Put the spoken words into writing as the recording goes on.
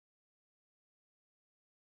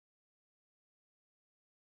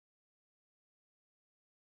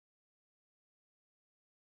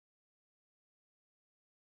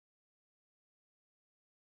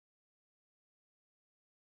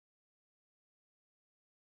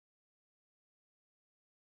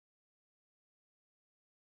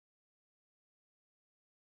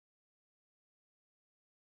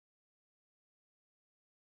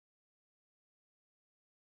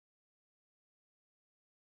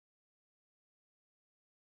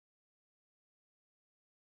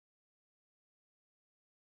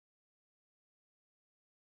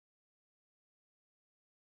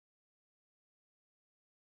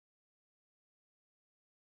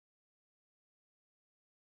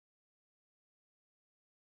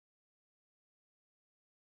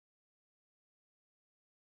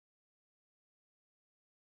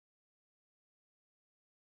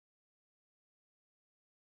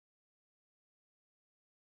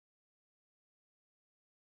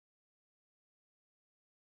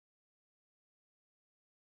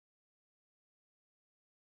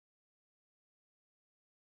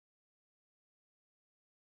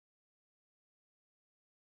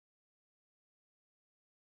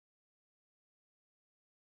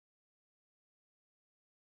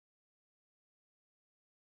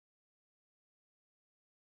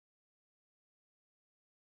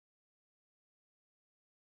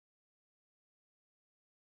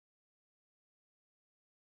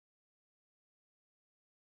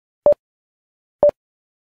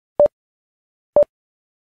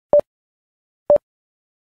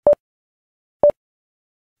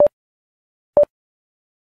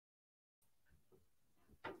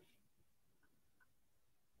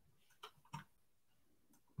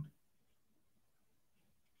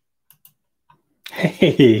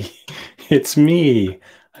Hey, it's me.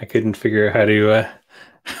 I couldn't figure out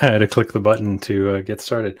how to click the button to get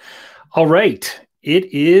started. All right,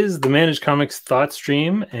 it is the Managed Comics Thought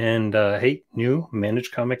Stream, and hey, new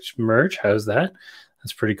Managed Comics merch. How's that?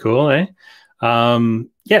 That's pretty cool, eh?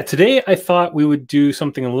 Yeah, today I thought we would do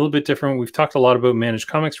something a little bit different. We've talked a lot about Managed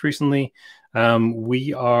Comics recently.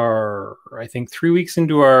 We are, I think, 3 weeks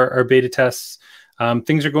into our beta tests.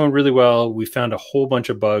 Things are going really well. We found a whole bunch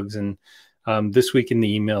of bugs, and this week in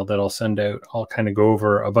the email that I'll send out, I'll kind of go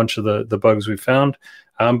over a bunch of the bugs we found,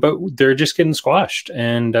 but they're just getting squashed,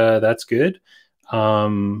 and that's good.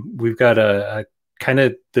 We've got a kind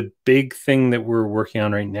of the big thing that we're working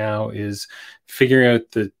on right now is figuring out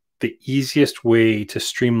the easiest way to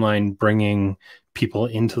streamline bringing people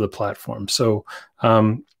into the platform. So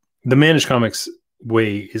the Managed Comics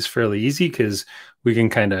way is fairly easy because we can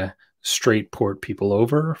kind of straight port people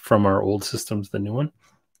over from our old system to the new one.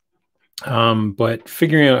 But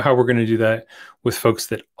figuring out how we're going to do that with folks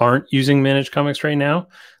that aren't using Managed Comics right now, a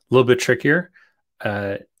little bit trickier.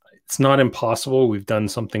 It's not impossible. We've done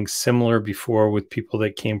something similar before with people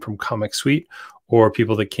that came from Comic Suite or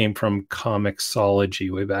people that came from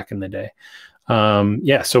Comixology way back in the day.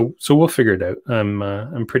 Yeah, so we'll figure it out.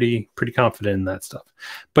 I'm pretty confident in that stuff.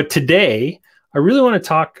 But today, I really want to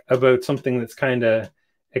talk about something that's kind of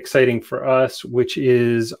exciting for us, which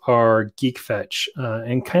is our GeekFetch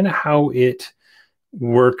and kind of how it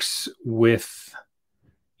works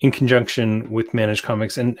in conjunction with Managed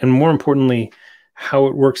Comics, and more importantly, how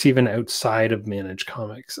it works even outside of Managed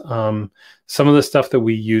Comics. Some of the stuff that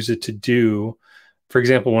we use it to do, for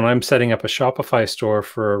example, when I'm setting up a Shopify store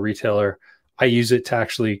for a retailer, I use it to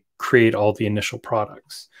actually create all the initial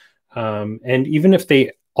products. And even if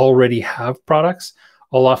they already have products,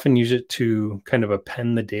 I'll often use it to kind of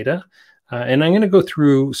append the data. And I'm going to go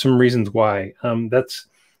through some reasons why. That's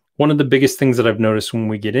one of the biggest things that I've noticed when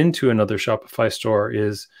we get into another Shopify store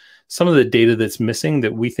is some of the data that's missing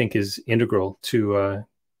that we think is integral to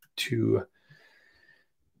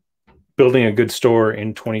building a good store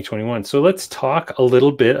in 2021. So let's talk a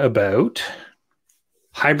little bit about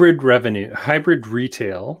hybrid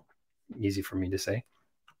retail, easy for me to say,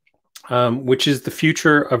 which is the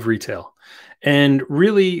future of retail. And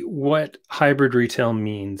really what hybrid retail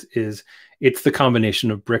means is it's the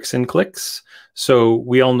combination of bricks and clicks. So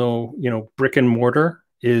we all know, brick and mortar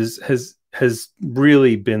has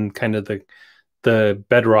really been kind of the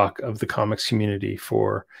bedrock of the comics community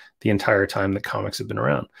for the entire time that comics have been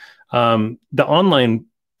around. The online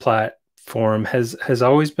platform has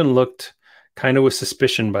always been looked kind of with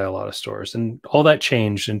suspicion by a lot of stores. And all that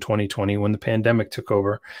changed in 2020 when the pandemic took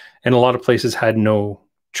over and a lot of places had no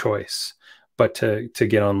choice but to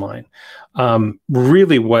get online.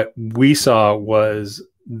 Really what we saw was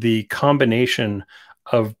the combination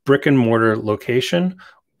of brick and mortar location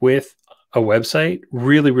with a website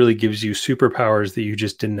really gives you superpowers that you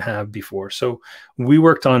just didn't have before. So we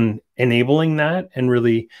worked on enabling that and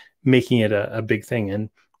really making it a big thing.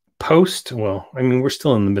 And we're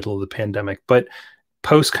still in the middle of the pandemic, but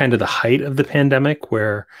post kind of the height of the pandemic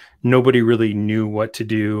where nobody really knew what to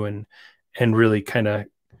do and really kind of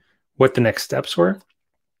what the next steps were.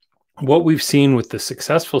 What we've seen with the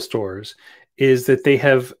successful stores is that they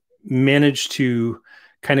have managed to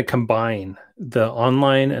kind of combine the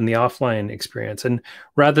online and the offline experience. And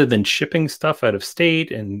rather than shipping stuff out of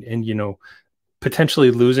state and potentially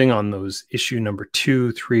losing on those issue number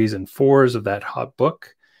 2, 3s, and 4s of that hot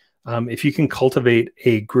book, if you can cultivate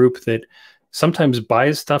a group that sometimes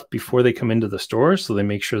buys stuff before they come into the store so they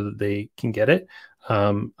make sure that they can get it.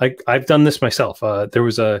 I've done this myself. There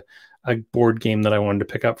was a board game that I wanted to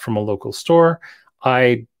pick up from a local store.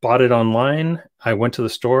 I bought it online. I went to the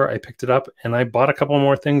store, I picked it up, and I bought a couple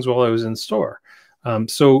more things while I was in store.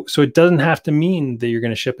 So it doesn't have to mean that you're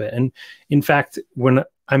going to ship it. And in fact, when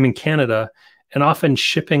I'm in Canada, and often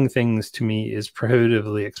shipping things to me is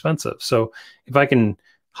prohibitively expensive. So if I can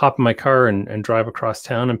hop in my car and drive across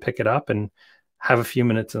town and pick it up and have a few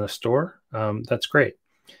minutes in a store, that's great.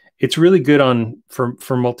 It's really good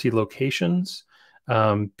for multi-locations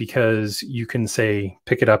because you can say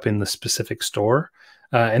pick it up in the specific store.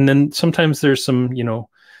 And then sometimes there's some,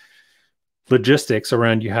 logistics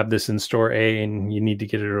around you have this in store A and you need to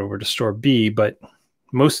get it over to store B. But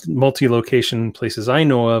most multi-location places I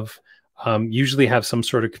know of usually have some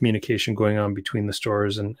sort of communication going on between the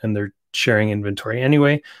stores and they're sharing inventory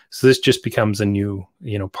anyway. So this just becomes a new,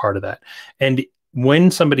 part of that. And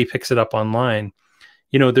when somebody picks it up online,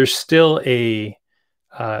 there's still a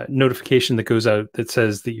notification that goes out that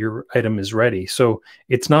says that your item is ready. So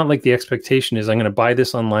it's not like the expectation is I'm going to buy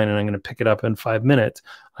this online and I'm going to pick it up in 5 minutes.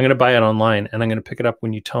 I'm going to buy it online and I'm going to pick it up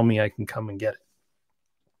when you tell me I can come and get it.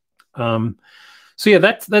 So yeah,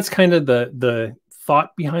 that's kind of the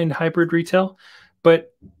thought behind hybrid retail.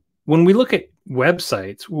 But when we look at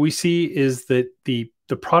websites, what we see is that the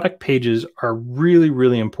product pages are really,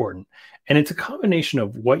 really important. And it's a combination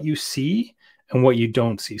of what you see and what you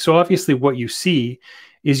don't see. So obviously what you see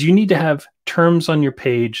is you need to have terms on your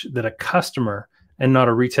page that a customer and not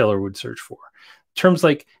a retailer would search for. Terms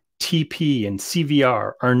like TP and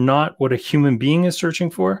CVR are not what a human being is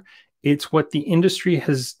searching for. It's what the industry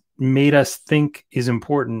has made us think is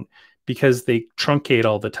important because they truncate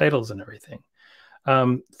all the titles and everything.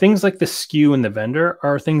 Things like the SKU and the vendor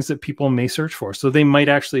are things that people may search for. So they might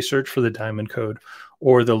actually search for the diamond code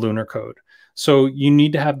or the lunar code. So you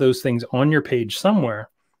need to have those things on your page somewhere,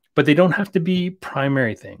 but they don't have to be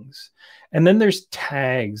primary things. And then there's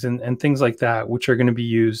tags and things like that, which are going to be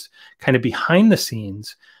used kind of behind the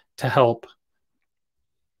scenes to help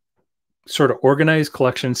sort of organize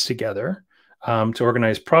collections together, to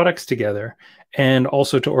organize products together, and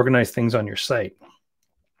also to organize things on your site.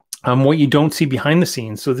 What you don't see behind the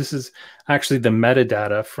scenes, so this is actually the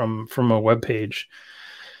metadata from a web page.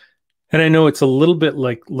 And I know it's a little bit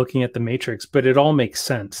like looking at the matrix, but it all makes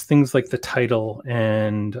sense. Things like the title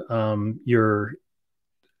and your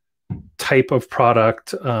type of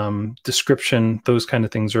product, description, those kind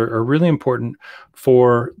of things are really important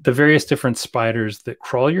for the various different spiders that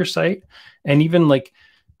crawl your site. And even like,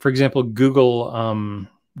 for example, Google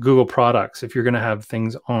products, if you're going to have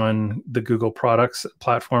things on the Google products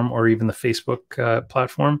platform or even the Facebook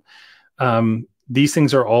platform, these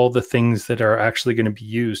things are all the things that are actually going to be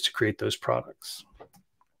used to create those products.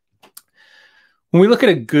 When we look at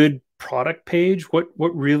a good product page, what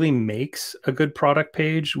really makes a good product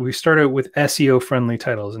page, we start out with SEO friendly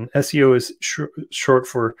titles, and SEO is short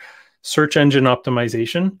for search engine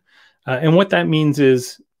optimization. And what that means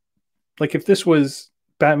is, like, if this was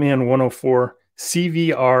Batman 104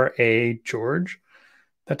 CVRA George,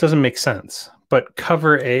 that doesn't make sense. But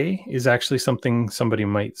cover A is actually something somebody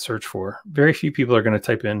might search for. Very few people are going to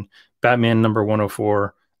type in Batman number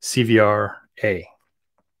 104 CVRA.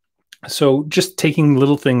 So just taking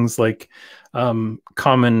little things like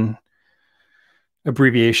common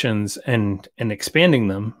abbreviations and expanding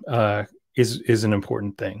them is an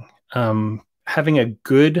important thing. Having a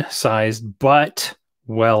good sized but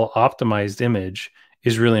well optimized image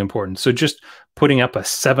is really important. So just putting up a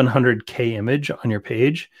 700K image on your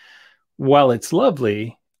page, while it's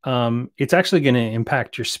lovely, it's actually going to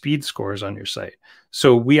impact your speed scores on your site.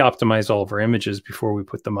 So we optimize all of our images before we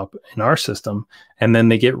put them up in our system, and then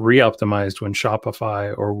they get re-optimized when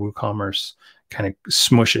Shopify or WooCommerce kind of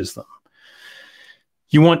smushes them.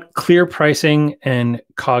 You want clear pricing and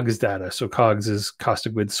COGS data. So COGS is cost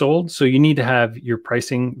of goods sold. So you need to have your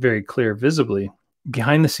pricing very clear visibly.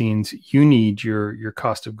 Behind the scenes, you need your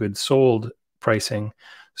cost of goods sold pricing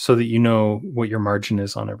so that you know what your margin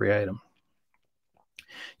is on every item.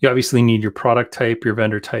 You obviously need your product type, your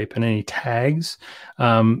vendor type, and any tags.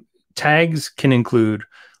 Tags can include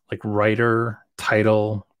like writer,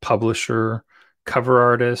 title, publisher, cover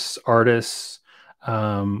artists.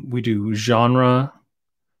 We do genre.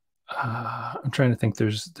 I'm trying to think.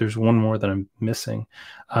 There's one more that I'm missing,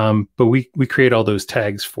 but we create all those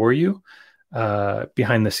tags for you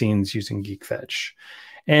behind the scenes using GeekFetch.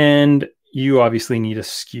 And you obviously need a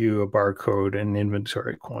SKU, a barcode, and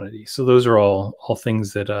inventory quantity. So those are all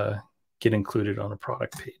things that get included on a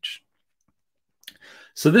product page.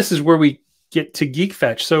 So this is where we get to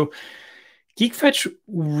GeekFetch. So GeekFetch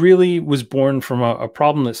really was born from a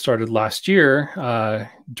problem that started last year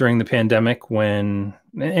during the pandemic when,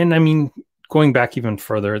 and I mean, going back even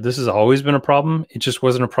further, this has always been a problem. It just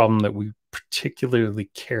wasn't a problem that we particularly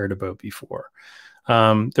cared about before.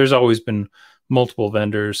 There's always been multiple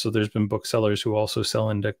vendors. So there's been booksellers who also sell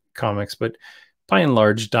into comics, but by and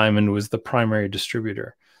large, Diamond was the primary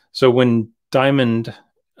distributor. So when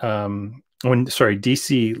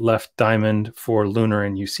DC left Diamond for Lunar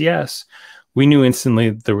and UCS, we knew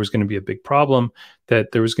instantly there was going to be a big problem,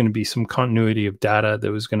 that there was going to be some continuity of data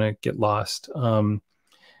that was going to get lost. And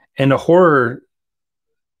a horror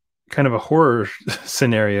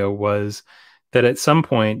scenario was that at some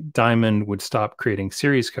point Diamond would stop creating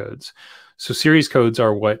series codes. So series codes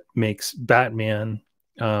are what makes Batman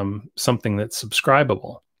something that's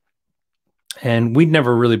subscribable. And we'd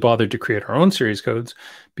never really bothered to create our own series codes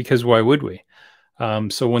because why would we?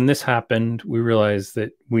 So when this happened, we realized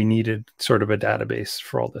that we needed sort of a database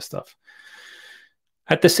for all this stuff.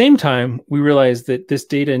 At the same time, we realized that this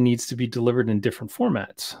data needs to be delivered in different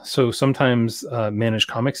formats. So sometimes Managed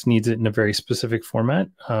Comics needs it in a very specific format.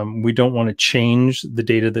 We don't want to change the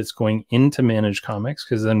data that's going into Managed Comics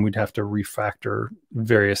because then we'd have to refactor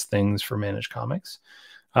various things for Managed Comics.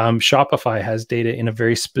 Shopify has data in a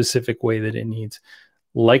very specific way that it needs.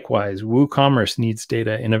 Likewise, WooCommerce needs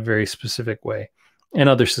data in a very specific way. And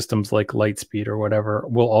other systems like Lightspeed or whatever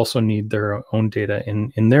will also need their own data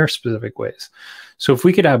in their specific ways. So if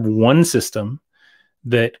we could have one system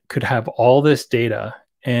that could have all this data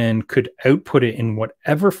and could output it in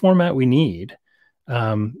whatever format we need,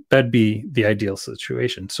 that'd be the ideal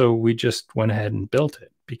situation. So we just went ahead and built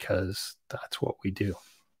it because that's what we do.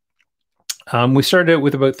 We started out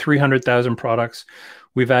with about 300,000 products.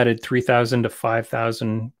 We've added 3,000 to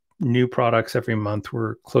 5,000 new products every month.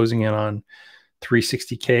 We're closing in on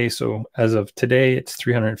 360K. So as of today, it's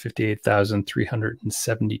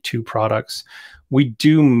 358,372 products. We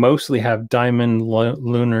do mostly have Diamond,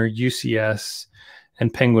 Lunar, UCS,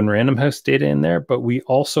 and Penguin Random House data in there, but we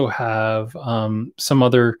also have some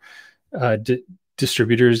other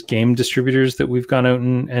distributors, game distributors that we've gone out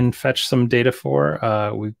and fetched some data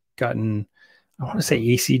for. We've gotten, I want to say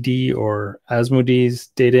ACD or Asmodee's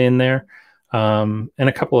data in there, and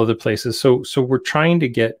a couple other places. So we're trying to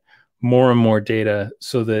get more and more data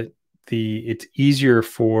so that it's easier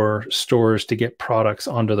for stores to get products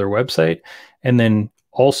onto their website and then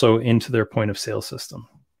also into their point of sale system.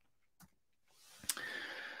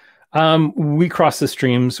 We cross the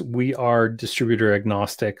streams. We are distributor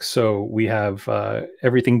agnostic. So we have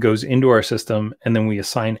everything goes into our system, and then we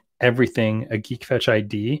assign everything a GeekFetch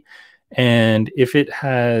ID. And if it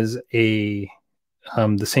has the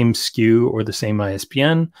same SKU or the same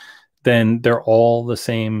ISBN, then they're all the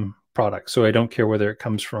same product. So I don't care whether it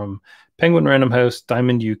comes from Penguin Random House,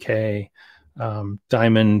 Diamond UK,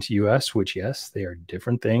 Diamond US, which, yes, they are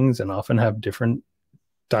different things and often have different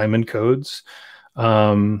diamond codes.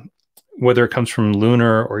 Whether it comes from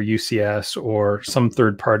Lunar or UCS or some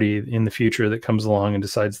third party in the future that comes along and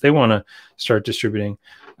decides they want to start distributing,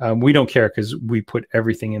 we don't care because we put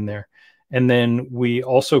everything in there. And then we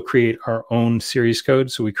also create our own series code.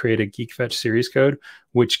 So we create a GeekFetch series code,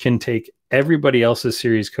 which can take everybody else's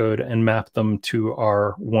series code and map them to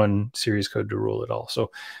our one series code to rule it all.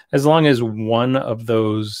 So as long as one of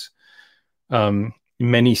those many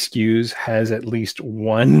SKUs has at least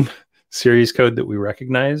one series code that we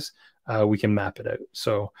recognize, we can map it out.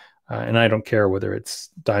 So, and I don't care whether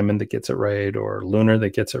it's Diamond that gets it right or Lunar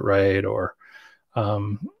that gets it right, or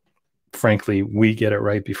frankly, we get it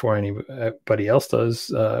right before anybody else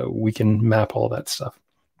does. We can map all that stuff.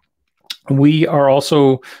 We are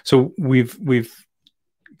also, so we've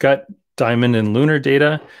got Diamond and Lunar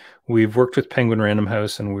data. We've worked with Penguin Random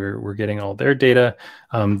House, and we're getting all their data.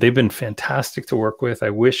 They've been fantastic to work with. I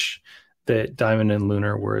wish that Diamond and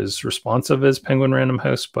Lunar were as responsive as Penguin Random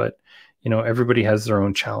House, but everybody has their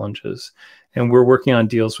own challenges, and we're working on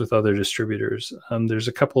deals with other distributors. There's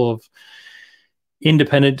a couple of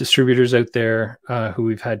independent distributors out there who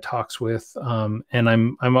we've had talks with, and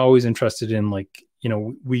I'm always interested in, like,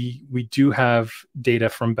 we do have data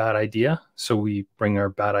from Bad Idea, so we bring our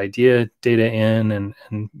Bad Idea data in and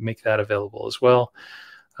make that available as well.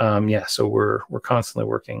 Yeah, so we're constantly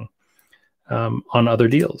working on other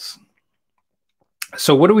deals.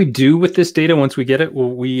 So what do we do with this data once we get it?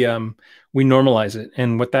 Well, we normalize it,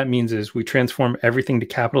 and what that means is we transform everything to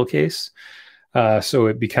capital case. So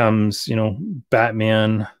it becomes,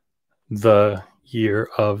 Batman, the year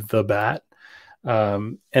of the bat.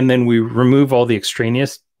 And then we remove all the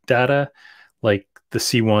extraneous data, like the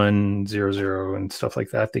C100 and stuff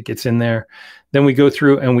like that gets in there. Then we go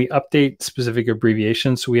through and we update specific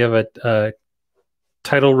abbreviations. So we have a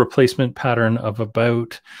title replacement pattern of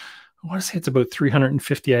about, I want to say it's about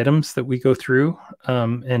 350 items that we go through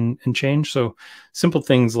and change. So simple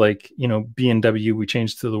things like, B&W, we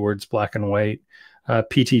changed to the words black and white.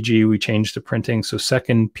 PTG, we changed to printing. So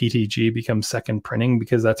second PTG becomes second printing,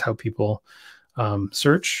 because that's how people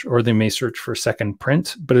search, or they may search for second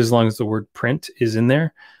print. But as long as the word print is in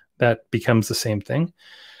there, that becomes the same thing.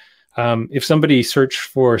 If somebody searched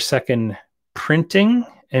for second printing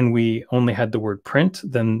and we only had the word print,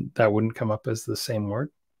 then that wouldn't come up as the same word.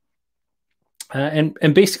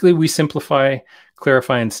 And basically we simplify,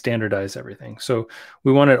 clarify, and standardize everything. So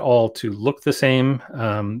we want it all to look the same.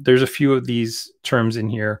 There's a few of these terms in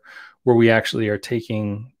here where we actually are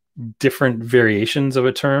taking different variations of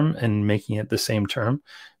a term and making it the same term,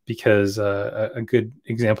 because a good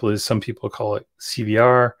example is some people call it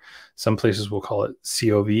CVR. Some places will call it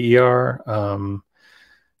COVER.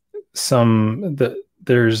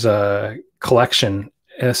 There's a collection.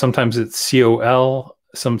 Sometimes it's COL.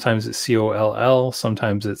 Sometimes it's COLL,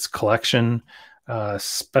 sometimes it's collection.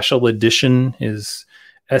 Special edition is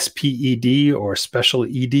SPED or special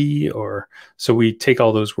ED, or so we take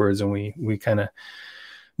all those words and we kind of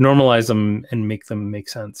normalize them and make them make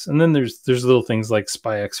sense. And then there's little things like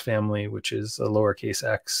SpyX Family, which is a lowercase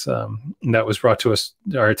x, that was brought to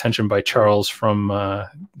our attention by Charles from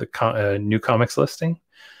the New Comics listing.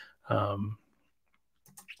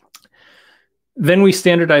 Then we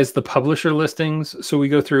standardize the publisher listings. So we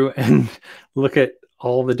go through and look at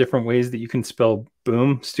all the different ways that you can spell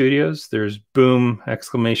Boom Studios. There's Boom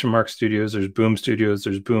Studios, there's Boom Studios,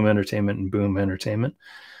 there's Boom Entertainment and Boom Entertainment.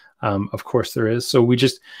 Of course there is. So we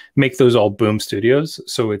just make those all Boom Studios.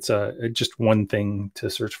 So it's just one thing to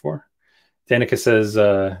search for. Danica says,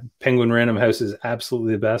 Penguin Random House is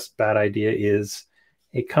absolutely the best. Bad idea is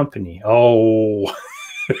a company. Oh,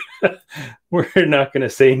 we're not going to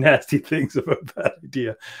say nasty things about Bad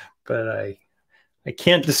Idea, but I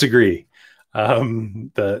can't disagree.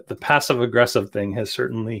 The passive aggressive thing has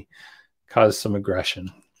certainly caused some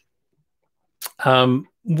aggression.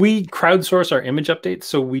 We crowdsource our image updates.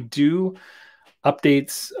 So we do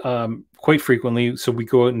updates quite frequently. So we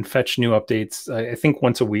go out and fetch new updates, I think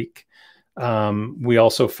once a week. We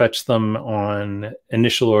also fetch them on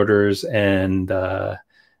initial orders and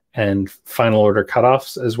final order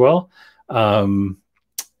cutoffs as well.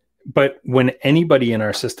 But when anybody in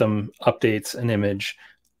our system updates an image,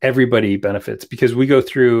 everybody benefits, because we go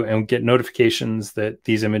through and get notifications that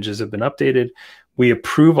these images have been updated. We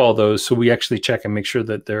approve all those, so we actually check and make sure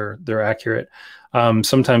that they're accurate.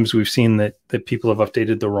 Sometimes we've seen that people have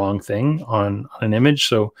updated the wrong thing on an image,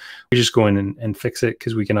 so we just go in and fix it,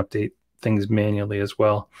 because we can update things manually as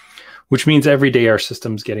well, which means every day our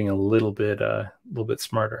system's getting a little bit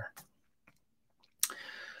smarter.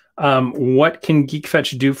 What can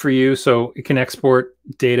GeekFetch do for you? So it can export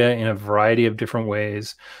data in a variety of different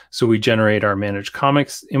ways. So we generate our managed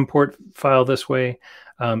comics import file this way.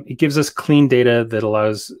 It gives us clean data that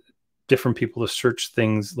allows different people to search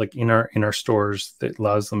things, like in our stores, that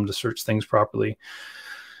allows them to search things properly.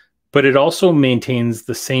 But it also maintains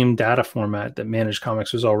the same data format that Managed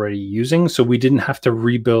Comics was already using. So we didn't have to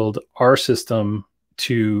rebuild our system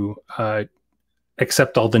to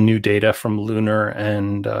accept all the new data from Lunar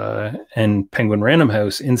and Penguin Random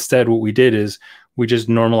House. Instead, what we did is we just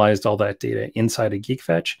normalized all that data inside of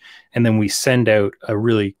GeekFetch, and then we send out a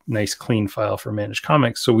really nice clean file for Managed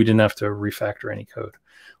Comics, so we didn't have to refactor any code,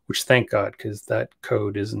 which thank God, because that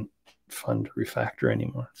code isn't fun to refactor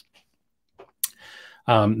anymore.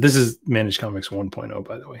 This is Managed Comics 1.0,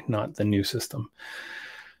 by the way, not the new system.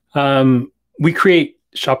 We create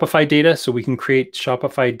Shopify data, so we can create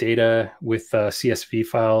Shopify data with CSV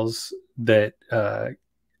files that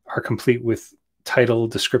are complete with title,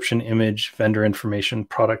 description, image, vendor information,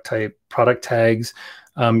 product type, product tags,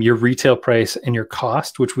 your retail price, and your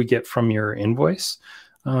cost, which we get from your invoice.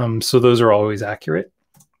 So those are always accurate.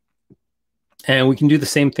 And we can do the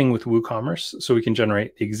same thing with WooCommerce. So we can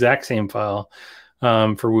generate the exact same file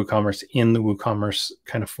for WooCommerce in the WooCommerce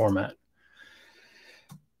kind of format.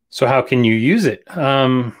 So how can you use it?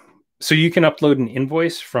 So you can upload an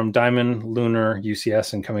invoice from Diamond, Lunar,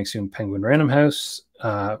 UCS, and coming soon Penguin Random House,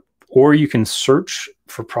 or you can search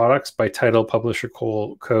for products by title, publisher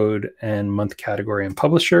code, and month, category, and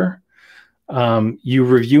publisher. You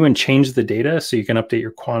review and change the data, so you can update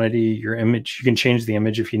your quantity, your image. You can change the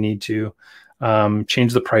image if you need to,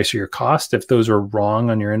 change the price or your cost if those are wrong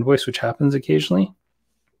on your invoice, which happens occasionally.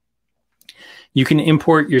 You can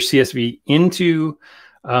import your CSV into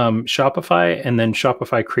Shopify, and then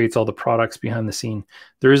Shopify creates all the products behind the scene.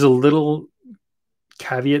 There is a little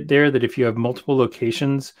caveat there that if you have multiple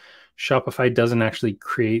locations, Shopify doesn't actually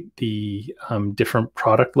create the different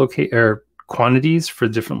product quantities for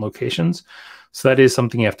different locations. So that is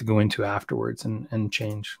something you have to go into afterwards and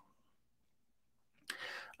change.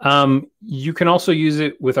 You can also use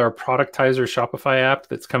it with our Productizer Shopify app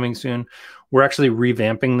that's coming soon. We're actually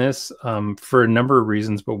revamping this for a number of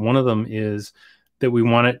reasons, but one of them is that we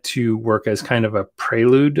want it to work as kind of a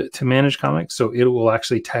prelude to Managed Comics. So it will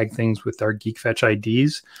actually tag things with our GeekFetch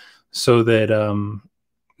IDs, so that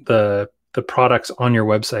the products on your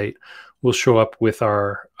website will show up with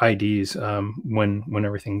our IDs when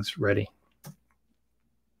everything's ready.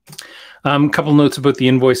 A couple notes about the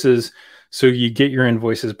invoices. So you get your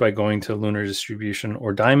invoices by going to Lunar Distribution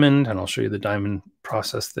or Diamond, and I'll show you the Diamond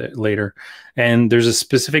process later. And there's a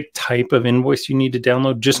specific type of invoice you need to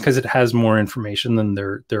download just because it has more information than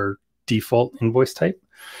their default invoice type.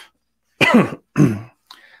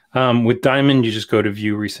 With Diamond, you just go to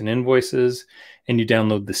View Recent Invoices, and you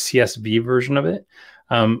download the CSV version of it.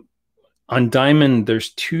 On Diamond,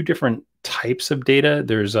 there's two different types of data.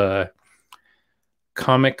 There's a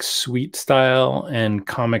Comics Suite style and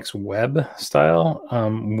Comics Web style.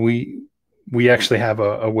 We actually have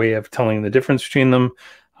a way of telling the difference between them.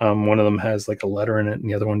 One of them has like a letter in it and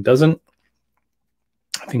the other one doesn't.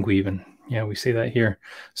 I think we say that here.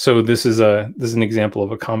 So this is an example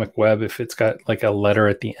of a comic web if it's got like a letter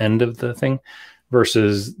at the end of the thing,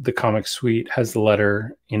 versus the comic suite has the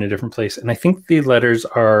letter in a different place. And I think the letters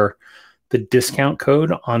are the discount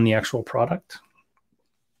code on the actual product.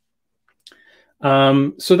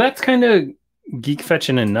 So that's kind of GeekFetch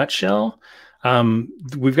in a nutshell.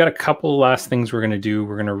 We've got a couple last things we're going to do.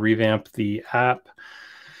 We're going to revamp the app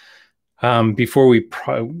before we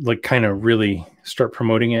kind of really start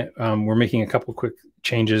promoting it. We're making a couple quick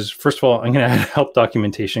changes. First of all, I'm going to add help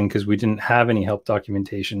documentation because we didn't have any help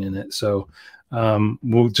documentation in it. So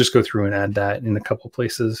we'll just go through and add that in a couple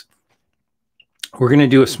places. We're going to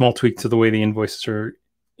do a small tweak to the way the invoices are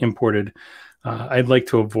imported. I'd like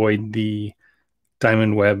to avoid the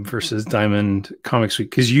Diamond Web versus Diamond Comic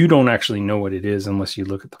Suite because you don't actually know what it is unless you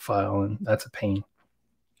look at the file, and that's a pain.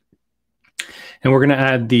 And we're going to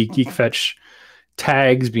add the GeekFetch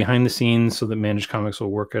tags behind the scenes so that Managed Comics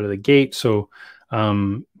will work out of the gate. So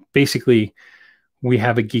basically, we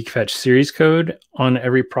have a GeekFetch series code on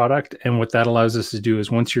every product. And what that allows us to do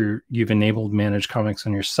is once you've enabled Managed Comics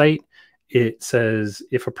on your site, it says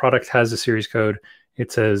if a product has a series code,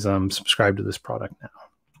 it says subscribe to this product now.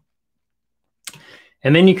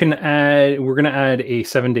 And then you can we're going to add a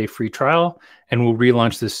 7-day free trial, and we'll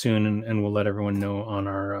relaunch this soon, and we'll let everyone know on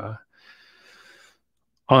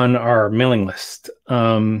our mailing list.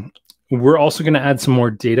 We're also going to add some more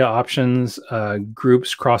data options,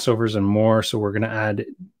 groups, crossovers, and more. So we're going to add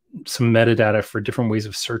some metadata for different ways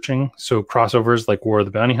of searching. So crossovers like War of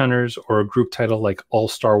the Bounty Hunters, or a group title like All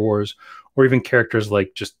Star Wars, or even characters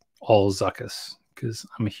like just All Zuckuss, because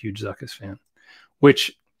I'm a huge Zuckuss fan,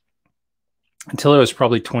 which until I was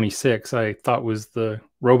probably 26, I thought was the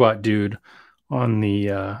robot dude on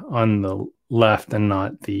the left and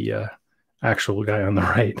not the actual guy on the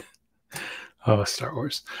right. Oh, Star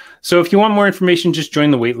Wars. So if you want more information, just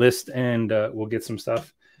join the wait list and we'll get some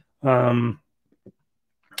stuff. We've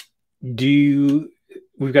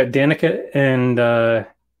got Danica and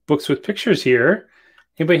Books with Pictures here.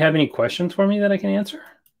 Anybody have any questions for me that I can answer?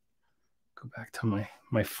 Go back to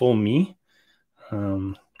my full me.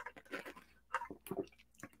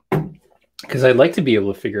 Because I'd like to be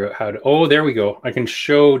able to figure out how to... Oh, there we go. I can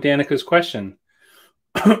show Danica's question.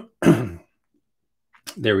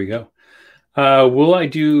 There we go. Will I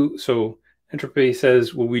do... So Entropy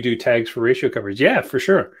says, will we do tags for ratio coverage? Yeah, for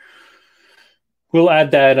sure. We'll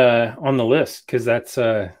add that on the list because that's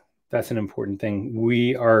an important thing.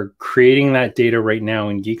 We are creating that data right now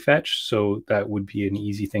in GeekFetch, so that would be an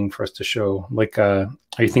easy thing for us to show. Like, are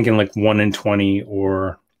you thinking like 1 in 20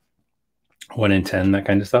 or 1 in 10, that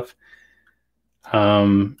kind of stuff?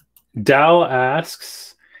 Dal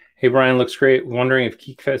asks, hey, Brian, looks great. Wondering if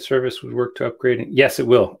GeekFetch service would work to upgrade it. Yes, it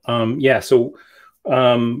will. Yeah, so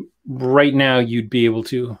right now you'd be able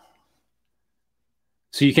to.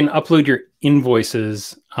 So you can upload your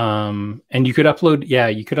invoices and you could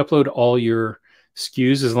upload all your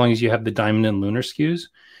SKUs as long as you have the Diamond and Lunar SKUs.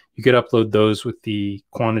 You could upload those with the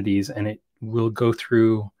quantities and it will go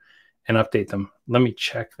through and update them. Let me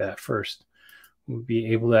check that first. We'll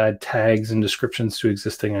be able to add tags and descriptions to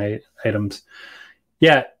existing items.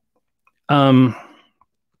 Yeah. I'll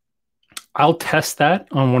test that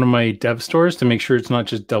on one of my dev stores to make sure it's not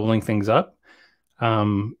just doubling things up.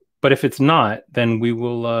 But if it's not, then we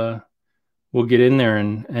will we'll get in there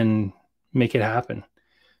and make it happen.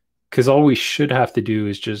 Because all we should have to do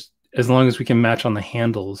is just, as long as we can match on the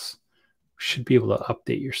handles, we should be able to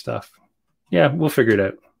update your stuff. Yeah, we'll figure it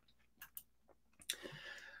out.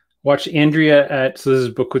 Watch Andrea so this is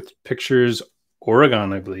Book with Pictures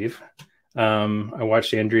Oregon, I believe. I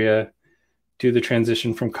watched Andrea do the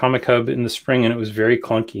transition from Comic Hub in the spring, and it was very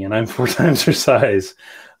clunky, and I'm 4 times her size.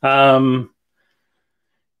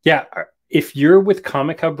 Yeah, if you're with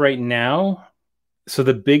Comic Hub right now, so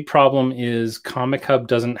the big problem is Comic Hub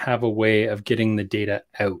doesn't have a way of getting the data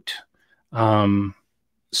out.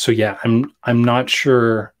 So yeah, I'm not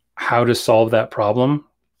sure how to solve that problem.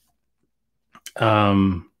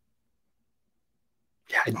 Yeah,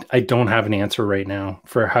 I don't have an answer right now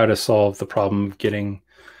for how to solve the problem of getting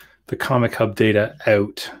the Comic Hub data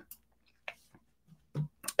out.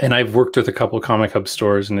 And I've worked with a couple of Comic Hub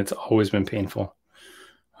stores, and it's always been painful.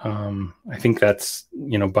 I think that's,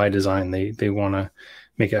 by design, they want to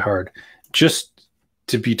make it hard. Just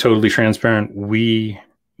to be totally transparent,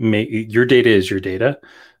 your data is your data.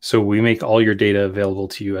 So we make all your data available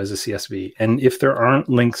to you as a CSV. And if there aren't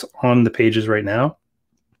links on the pages right now,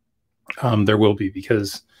 there will be,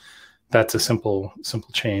 because that's a simple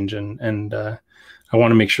change. And I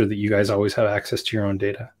want to make sure that you guys always have access to your own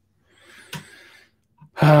data.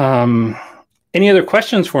 Any other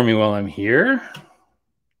questions for me while I'm here?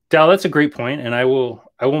 Dal, that's a great point, and I will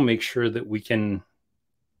make sure that we can.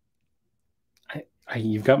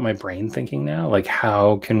 You've got my brain thinking now. Like,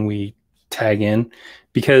 how can we tag in?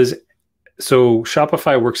 Because so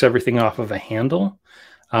Shopify works everything off of a handle.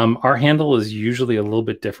 Our handle is usually a little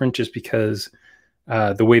bit different, just because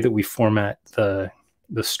the way that we format the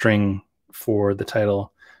string for the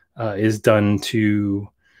title is done to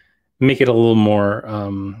make it a little more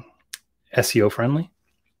SEO friendly.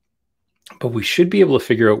 But we should be able to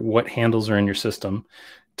figure out what handles are in your system,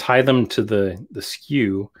 tie them to the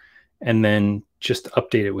SKU, and then just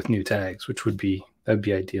update it with new tags, which that'd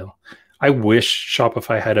be ideal. I wish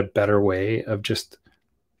Shopify had a better way of just,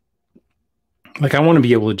 like, I want to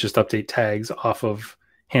be able to just update tags off of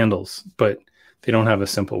handles, but they don't have a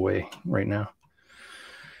simple way right now.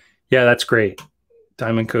 Yeah, that's great.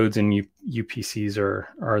 Diamond codes and UPCs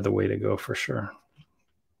are the way to go for sure.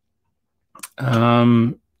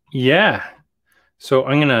 Yeah. So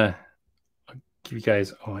I'm gonna give you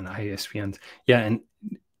guys an ISBNs. Yeah, and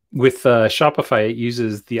with Shopify, it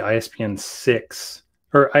uses the ISBN 6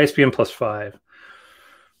 or ISBN plus 5,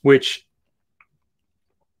 which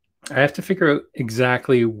I have to figure out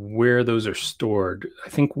exactly where those are stored. I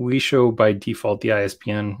think we show by default the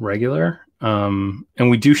ISBN regular, and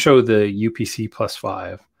we do show the UPC plus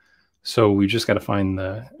 5. So we just got to find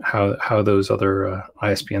how those other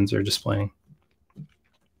ISBNs are displaying.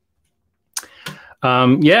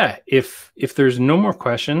 Yeah, if there's no more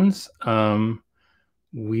questions,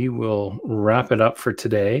 we will wrap it up for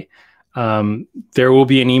today. There will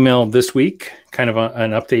be an email this week, kind of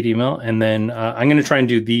an update email, and then I'm going to try and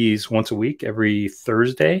do these once a week, every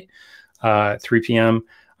Thursday, 3 p.m.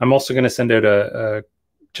 I'm also going to send out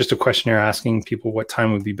just a questionnaire asking people what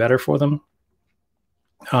time would be better for them.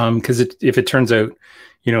 Because if it turns out,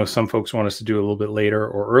 some folks want us to do a little bit later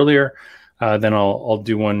or earlier, then I'll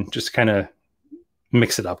do one, just kind of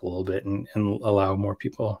mix it up a little bit and allow more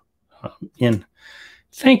people in.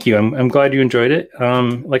 Thank you. I'm glad you enjoyed it.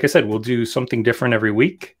 Like I said, we'll do something different every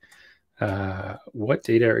week. What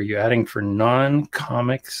data are you adding for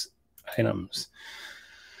non-comics items?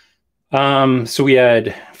 So we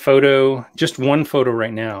add photo, just one photo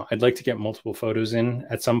right now. I'd like to get multiple photos in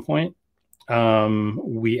at some point.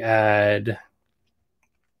 We add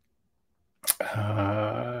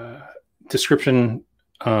description,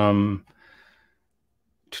 photo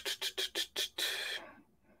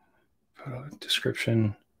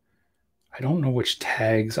description. I don't know which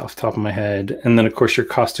tags off the top of my head. And then of course your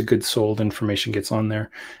cost of goods sold information gets on there.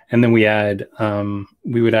 And then we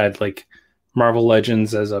would add like Marvel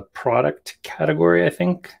Legends as a product category, I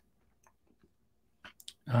think.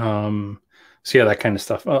 So yeah, that kind of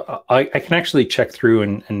stuff. I can actually check through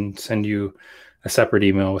and send you a separate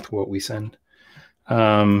email with what we send.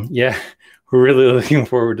 Yeah, we're really looking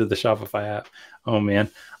forward to the Shopify app. Oh man,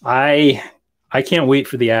 I can't wait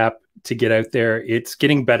for the app to get out there. It's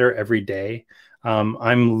getting better every day.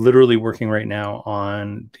 I'm literally working right now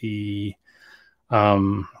on the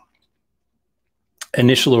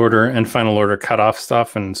initial order and final order cutoff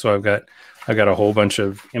stuff, and so I've got a whole bunch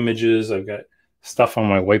of images. I've got stuff on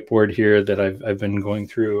my whiteboard here that I've been going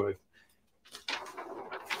through.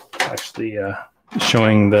 Actually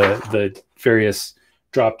showing the various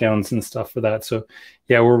drop downs and stuff for that. So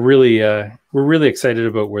yeah, we're really excited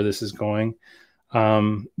about where this is going.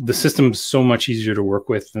 The system's so much easier to work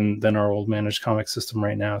with than our old managed comic system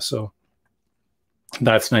right now. So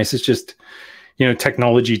that's nice. It's just,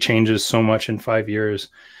 technology changes so much in 5 years.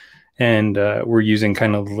 And we're using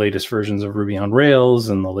kind of the latest versions of Ruby on Rails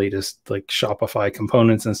and the latest like Shopify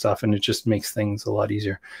components and stuff. And it just makes things a lot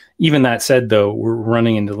easier. Even that said, though, we're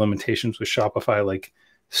running into limitations with Shopify, like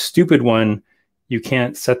stupid one. You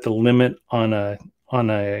can't set the limit on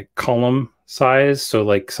a column size. So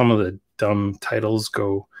like some of the dumb titles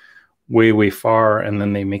go way far and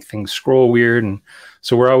then they make things scroll weird. And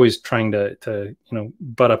so we're always trying to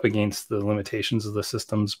butt up against the limitations of the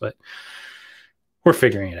systems, but we're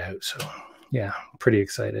figuring it out. So yeah, pretty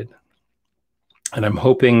excited. And I'm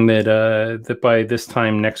hoping that by this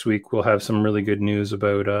time next week, we'll have some really good news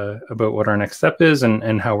about what our next step is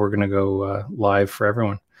and how we're going to go live for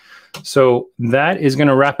everyone. So that is going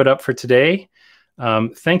to wrap it up for today.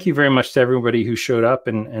 Thank you very much to everybody who showed up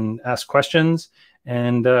and asked questions,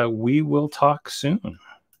 and we will talk soon.